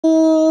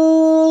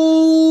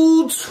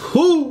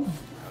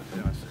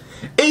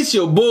It's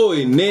your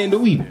boy Nando.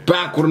 We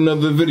back with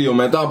another video,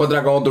 man. Estamos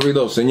para atrás con otro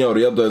video,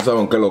 señores. Ya ustedes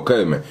saben que lo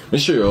que es, man.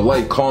 Make sure you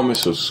like, comment,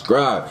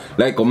 subscribe.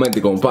 Like, comente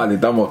y comparte.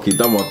 Estamos aquí,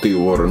 estamos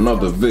activos with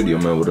another video,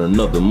 man. With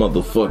another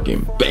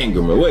motherfucking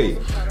banger, man. Wait.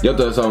 Ya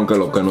ustedes saben que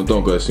lo que no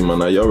tengo que decir,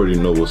 man. You already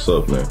know what's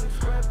up, man.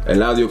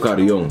 Eladio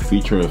Carrión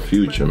featuring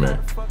Future, man.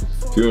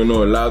 If you don't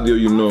know Eladio,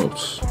 you know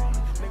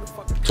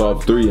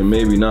top 3 and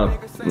maybe not.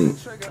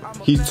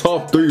 He's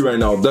top 3 right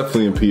now,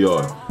 definitely in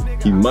PR.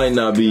 He might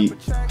not be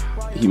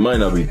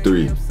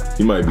 3.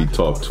 He might be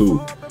top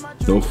 2.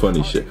 No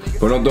funny shit.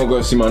 But no tengo que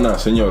decir más nada,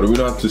 señor. We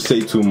don't have to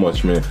say too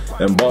much, man.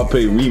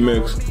 Mbappe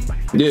remix.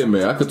 Yeah,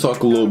 man. I could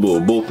talk a little bit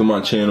of both of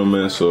my channel,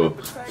 man. So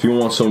if you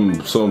want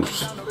some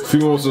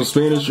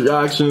Spanish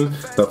reactions,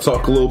 I'll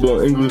talk a little bit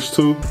of English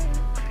too.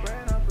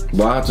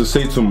 But I have to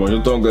say too much.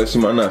 No tengo que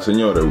decir más nada,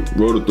 señores.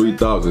 Road to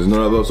 3,000.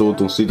 No le das ese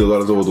botoncito,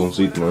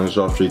 man. Let's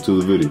drop straight to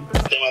the video.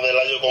 Tema de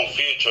Eladio con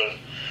Future.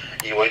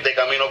 Y voy de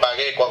camino para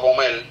Gecko a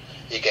comer.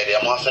 Y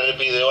queríamos hacer el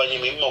video allí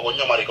mismo,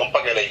 coño, maricón,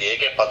 para que le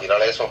llegue, para tirar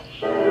eso.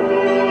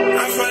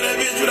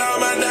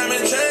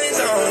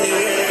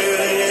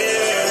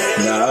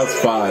 Nah, that's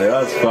fire,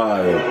 that's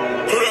fire.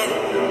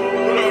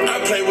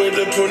 I play with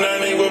the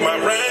punani with my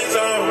rings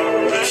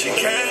on. She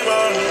came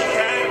on.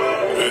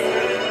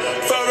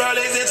 4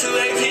 rollies and 2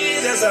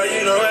 APs, that's how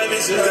you know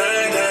every shit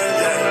dang.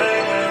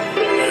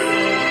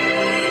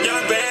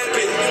 Young bad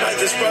bitch, I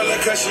just brought her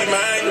cause she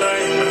mine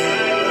like.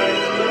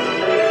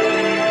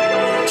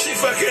 She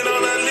fucking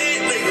on a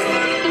lead nigga,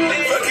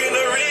 fucking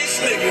a rich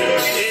nigga.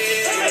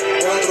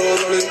 Yeah. 4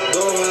 rollies, 2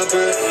 AP,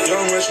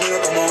 young rich nigga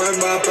como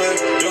Mbappe.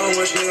 Young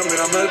rich nigga,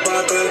 mírame el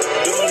pate.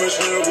 Young rich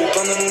nigga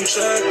buscándome un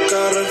check.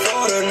 Carrión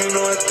foreign y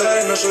no esté,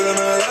 no soy de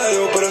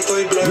Eladio, pero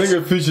estoy blessed.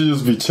 Nigga, Future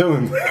just be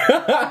chilling.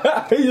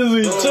 He just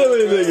be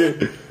chilling,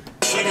 nigga.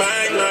 She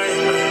mine like.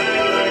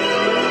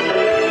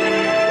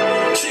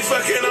 She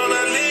fucking on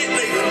a lead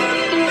nigga,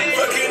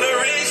 fucking a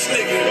rich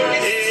nigga.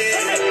 Yeah.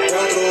 4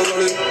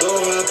 rollies, 2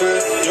 AP,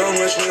 young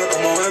rich nigga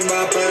como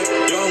Mbappe.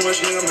 Young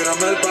rich nigga,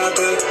 mírame el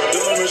pate.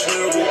 Young rich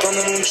nigga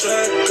buscándome un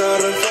check.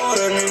 Carrión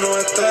foreign y no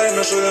esté,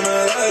 no soy de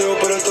Eladio,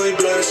 pero estoy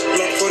blessed.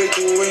 Block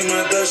 42 y no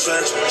es de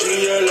sex.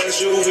 GL,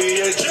 SUV,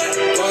 el jet.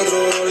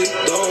 4 rollies,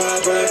 2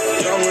 AP,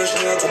 young rich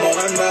nigga como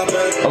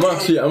Mbappe.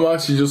 I'm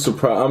actually just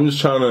surprised. I'm just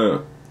trying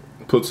to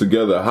put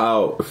together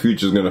how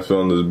Future's gonna feel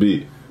on this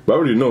beat. But I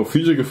already know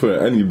Future can feel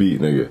any beat,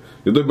 nigga.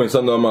 Yo estoy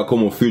pensando más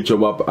como Future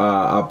va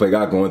a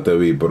pegar con este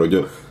beat, pero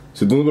yo,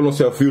 si tú no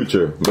conocías a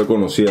Future, ve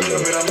conociendo,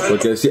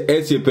 porque él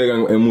sí pega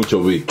en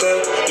muchos beats.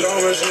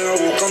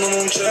 Buscándome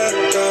un check,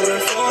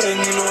 Carrión foreign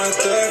y no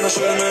esté, no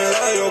soy de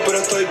Eladio, pero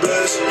estoy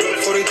blessed.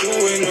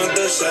 42 y no es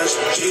de sex.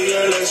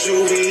 GL,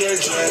 SUV, el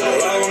jet.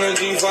 Hablaba en el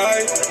G5,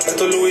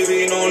 esto es Louis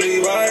V, no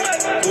Levi.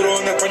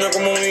 Duro en España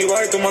como un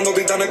Ibai, tomando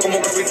titanes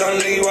como Capitán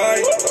Levi.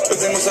 Yo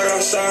tengo esa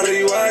grasa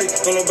arriba,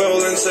 no los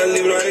veo de ser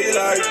libre y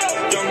light.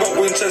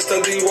 Jungle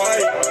Winchester DY,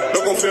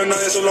 no confío en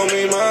nadie, solo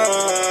mi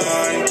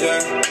mind, yeah.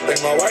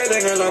 Tengo a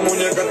Biden en la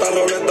muñeca, esta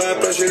roleta de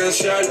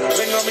presidencial.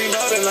 Vengo a mi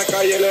madre en la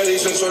calle, le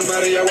dicen Sol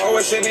María, wow,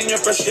 ese niño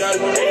especial.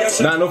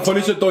 Nah, no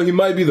funny shit though, he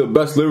might be the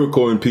best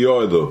lyrical in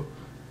PR though.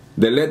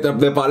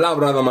 De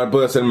palabras nada más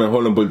puede ser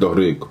mejor en Puerto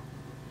Rico.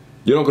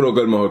 Yo no creo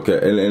que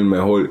él es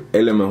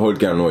mejor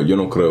que Anuel, yo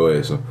no creo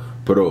eso.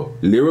 Pero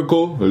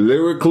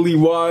lyrically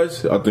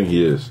wise, I think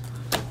he is.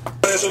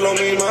 Eso es lo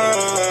mismo,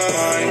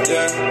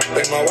 yeah.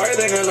 Tengo a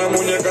Biden en la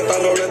muñeca, esta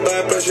roleta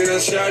de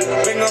presidencial.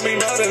 Vengo a mi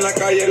madre en la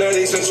calle, le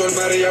dicen Sol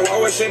María,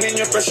 wow, ese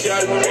niño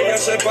especial. Ella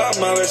se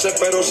pasma a veces,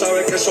 pero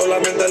sabe que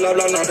solamente el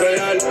habla no es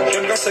real.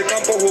 Venga a ese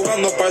campo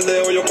jugando par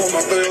de hoyos con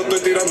Mateo, estoy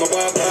tirando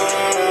papas.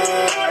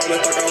 Él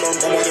está cabrón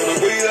como Dios me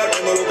cuida,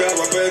 cuando lo que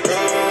hago es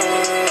pecar.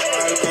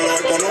 Pero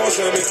él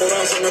conoce mi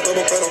corazón, me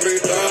tomo pero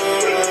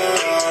gritar.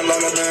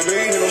 Hablan de mí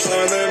y no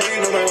saben de mí,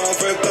 no me va a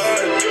afectar.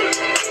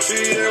 Si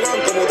llevan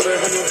como 3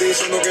 años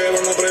diciendo que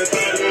van a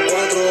prestar.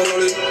 4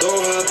 rollies,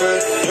 2 AP,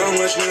 young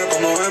rich nigga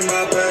como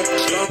Mbappe.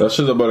 That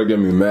shit's about to get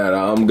me mad.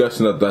 I'm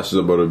guessing that shit's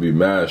about to be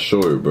mad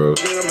short, bro.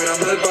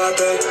 Mírame el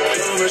bate,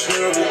 young rich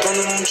nigga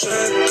buscándome un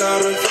check.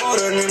 Carrión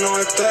foreign y no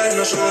esté,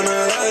 no soy de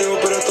Eladio,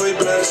 pero estoy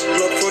blessed.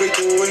 Block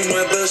 42 y no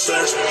es de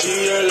sex.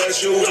 GL,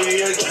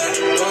 SUV, el jet.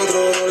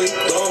 4 rollies,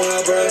 2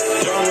 AP,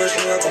 young rich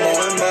nigga como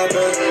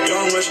Mbappe.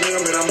 Young rich nigga,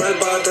 mírame el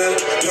bate.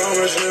 Young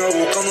rich nigga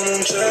buscándome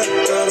un check.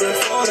 Carrión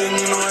foreign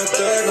y no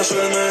no soy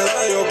de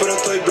Eladio, pero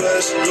estoy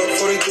blessed. Block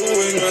 42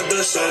 y no es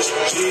de sex.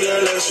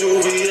 GL,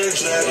 SUV, el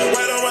jet.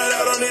 Right,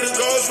 I don't need a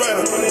ghost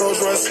rider. Rolls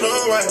Royce,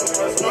 slow white.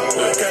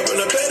 Cap on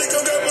the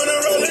pedicure, cap on the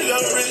rollie,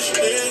 young rich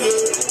nigga.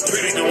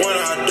 Pretty the one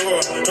I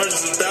adore.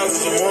 Hundreds of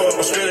thousands or more.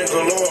 I'm spending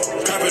galore.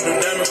 Copping new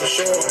diamonds for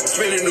sure.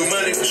 Spending new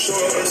money for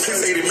sure.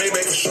 680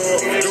 Maybach for sure.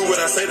 Do what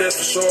I say, that's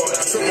for sure.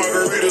 Took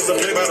margaritas and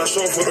play by the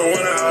shore for the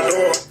one I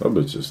adore. That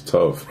bitch is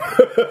tough.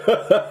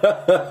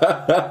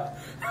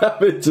 That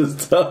bitch is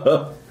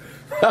tough.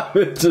 That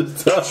bitch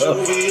is tough.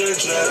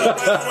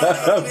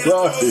 I'm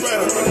sorry.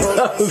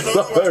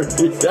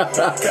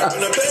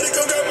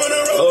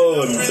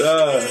 Oh,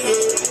 God.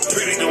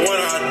 Pretty the one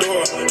I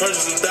adore.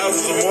 Hundreds of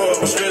thousands or more.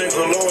 I'm spending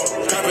galore.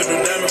 Copping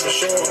new diamonds for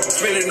sure.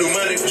 Spending new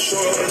money for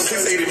short.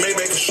 680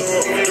 Maybach for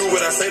sure. Do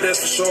what I say,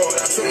 that's for sure.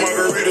 Took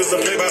margaritas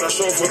and play by the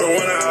shore for the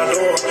one I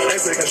adore.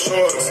 Ain't taking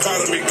shorts.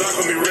 Calling me Glock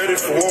on me ready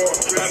for war.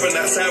 Hopping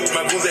outside with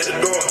my goons at the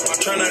door.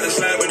 Try not to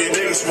slide with these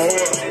niggas from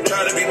whore.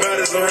 Try to be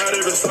bodies on hot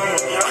every summer.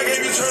 I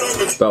gave you turn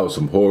over. That was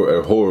some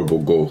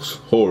horrible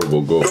ghost.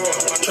 Horrible ghost.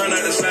 Try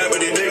not to slide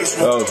with these niggas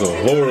from That was a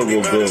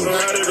horrible ghost.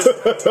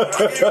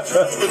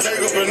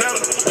 Take up another.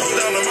 Hold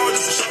down the mall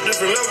just to shop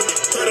different levels.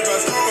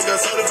 35 stars, got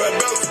certified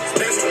belts.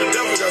 Dance with the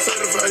devil, got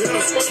certified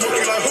hitters.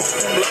 Smoking like hook,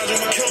 I'm blind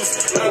with killers.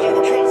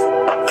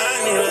 I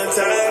need a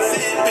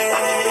toxic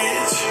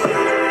bitch.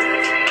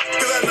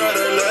 Cause I know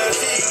the love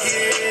she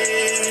get.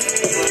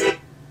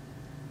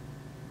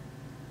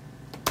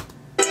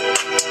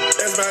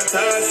 That's my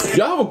toxic.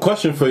 Y'all have a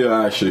question for you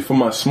actually, for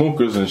my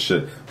smokers and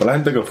shit. But I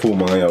didn't think of fool,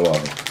 man.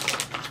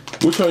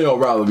 Which one y'all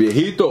rather,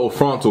 viejito or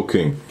frontal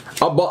king?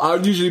 I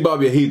usually buy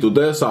viejito.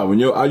 That's how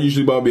I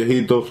usually buy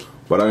viejito,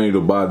 but I need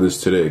to buy this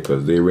today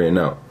because they ran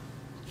out.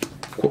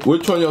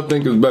 Which one y'all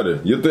think is better?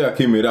 You think I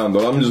keep me down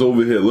though? I'm just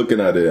over here looking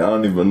at it. I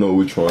don't even know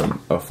which one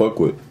I fuck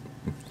with.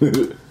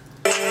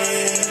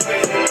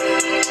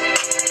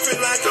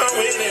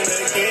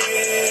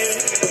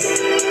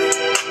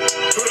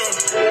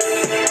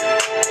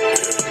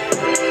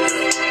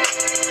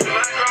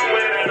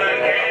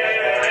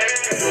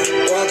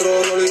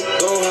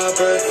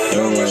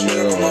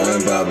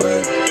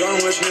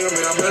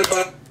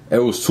 It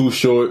was too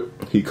short.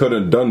 He could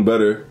have done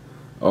better.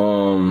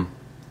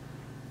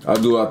 I'll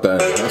do at the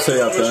end. I'll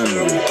say at the end.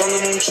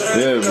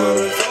 Yeah,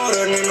 bro.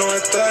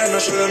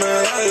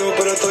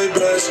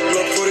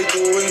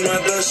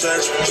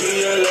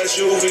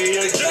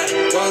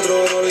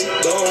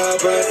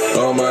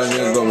 Oh my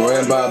nigga como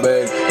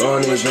Mbappe. Oh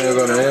mis niggas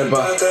como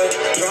Mbappe.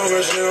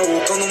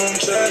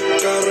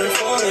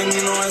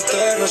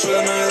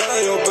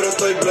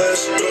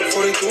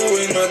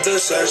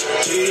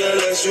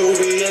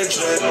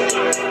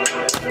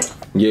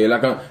 Yeah,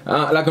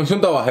 la canción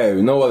estaba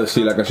heavy, no voy a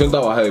decir, la canción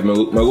estaba heavy,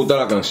 me gusta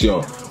la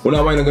canción.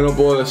 Una vaina que no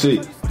puedo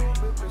decir,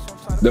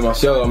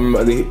 demasiado,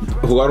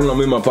 jugaron la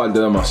misma parte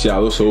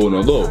demasiado, eso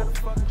uno, dos.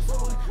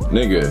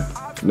 Nigga.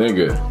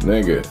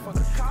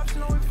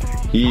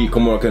 Y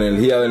como que la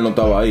energía de él no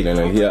estaba ahí, la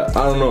energía, I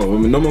don't know,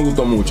 no me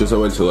gustó mucho ese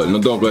verso de él,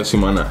 no tengo que decir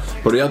más nada.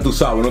 Pero ya tú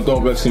sabes, no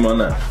tengo que decir más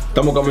nada.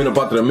 Estamos camino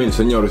para 3000,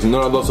 señores, si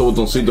no le das ese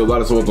botoncito,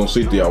 dale ese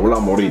botoncito y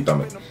hablamos ahorita,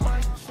 man.